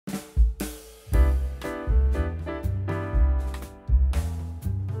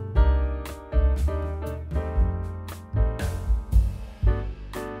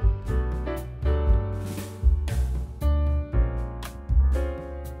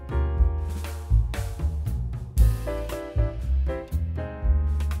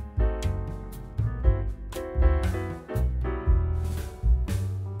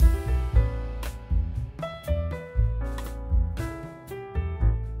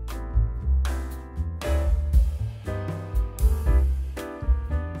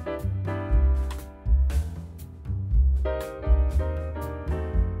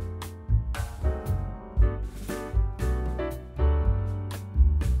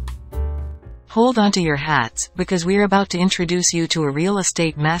Hold onto your hats, because we're about to introduce you to a real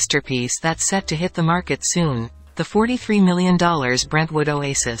estate masterpiece that's set to hit the market soon, the $43 million Brentwood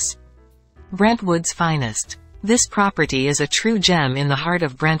Oasis. Brentwood's finest. This property is a true gem in the heart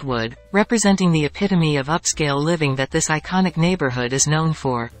of Brentwood, representing the epitome of upscale living that this iconic neighborhood is known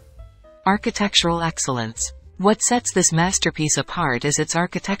for. Architectural excellence. What sets this masterpiece apart is its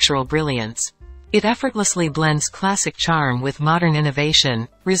architectural brilliance. It effortlessly blends classic charm with modern innovation,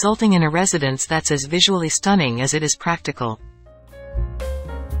 resulting in a residence that's as visually stunning as it is practical.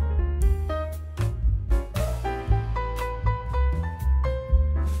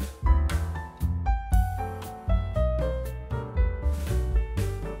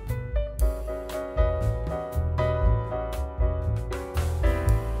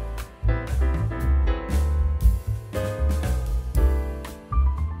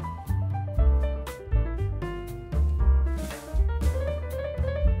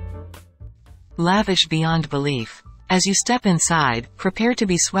 Lavish beyond belief. As you step inside, prepare to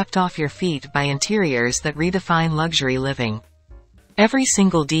be swept off your feet by interiors that redefine luxury living. Every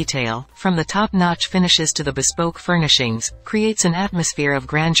single detail, from the top-notch finishes to the bespoke furnishings, creates an atmosphere of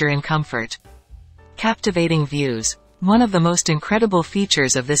grandeur and comfort. Captivating views. One of the most incredible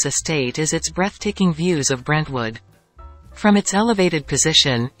features of this estate is its breathtaking views of Brentwood. From its elevated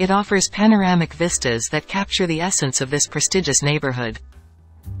position, it offers panoramic vistas that capture the essence of this prestigious neighborhood.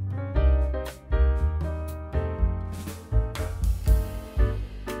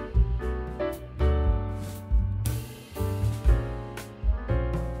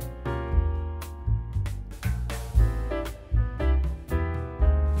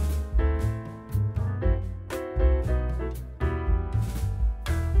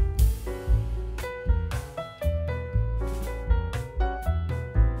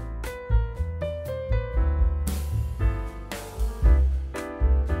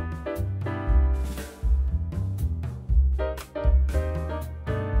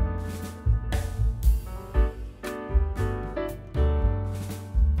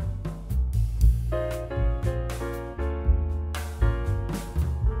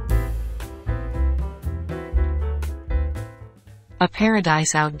 A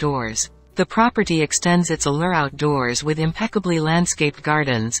paradise outdoors. The property extends its allure outdoors with impeccably landscaped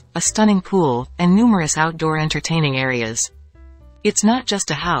gardens, a stunning pool, and numerous outdoor entertaining areas. It's not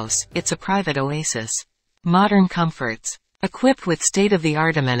just a house, it's a private oasis. Modern comforts. Equipped with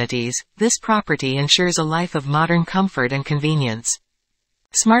state-of-the-art amenities, this property ensures a life of modern comfort and convenience.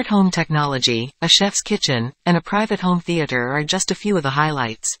 Smart home technology, a chef's kitchen, and a private home theater are just a few of the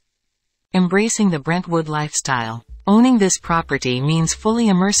highlights. Embracing the Brentwood lifestyle. Owning this property means fully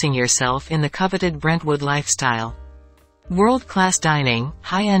immersing yourself in the coveted Brentwood lifestyle. World-class dining,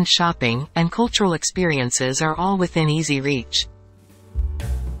 high-end shopping, and cultural experiences are all within easy reach.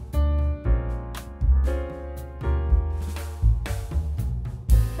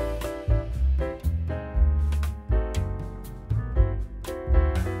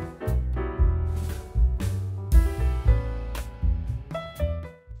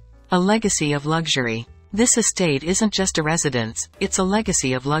 A legacy of luxury. This estate isn't just a residence, it's a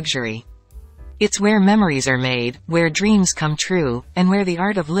legacy of luxury. It's where memories are made, where dreams come true, and where the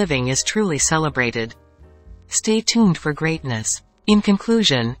art of living is truly celebrated. Stay tuned for greatness. In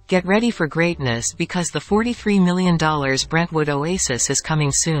conclusion, get ready for greatness because the $43 million Brentwood Oasis is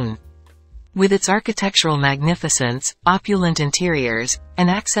coming soon. With its architectural magnificence, opulent interiors, and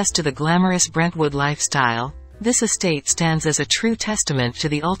access to the glamorous Brentwood lifestyle, this estate stands as a true testament to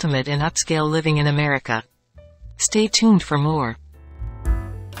the ultimate in upscale living in America. Stay tuned for more.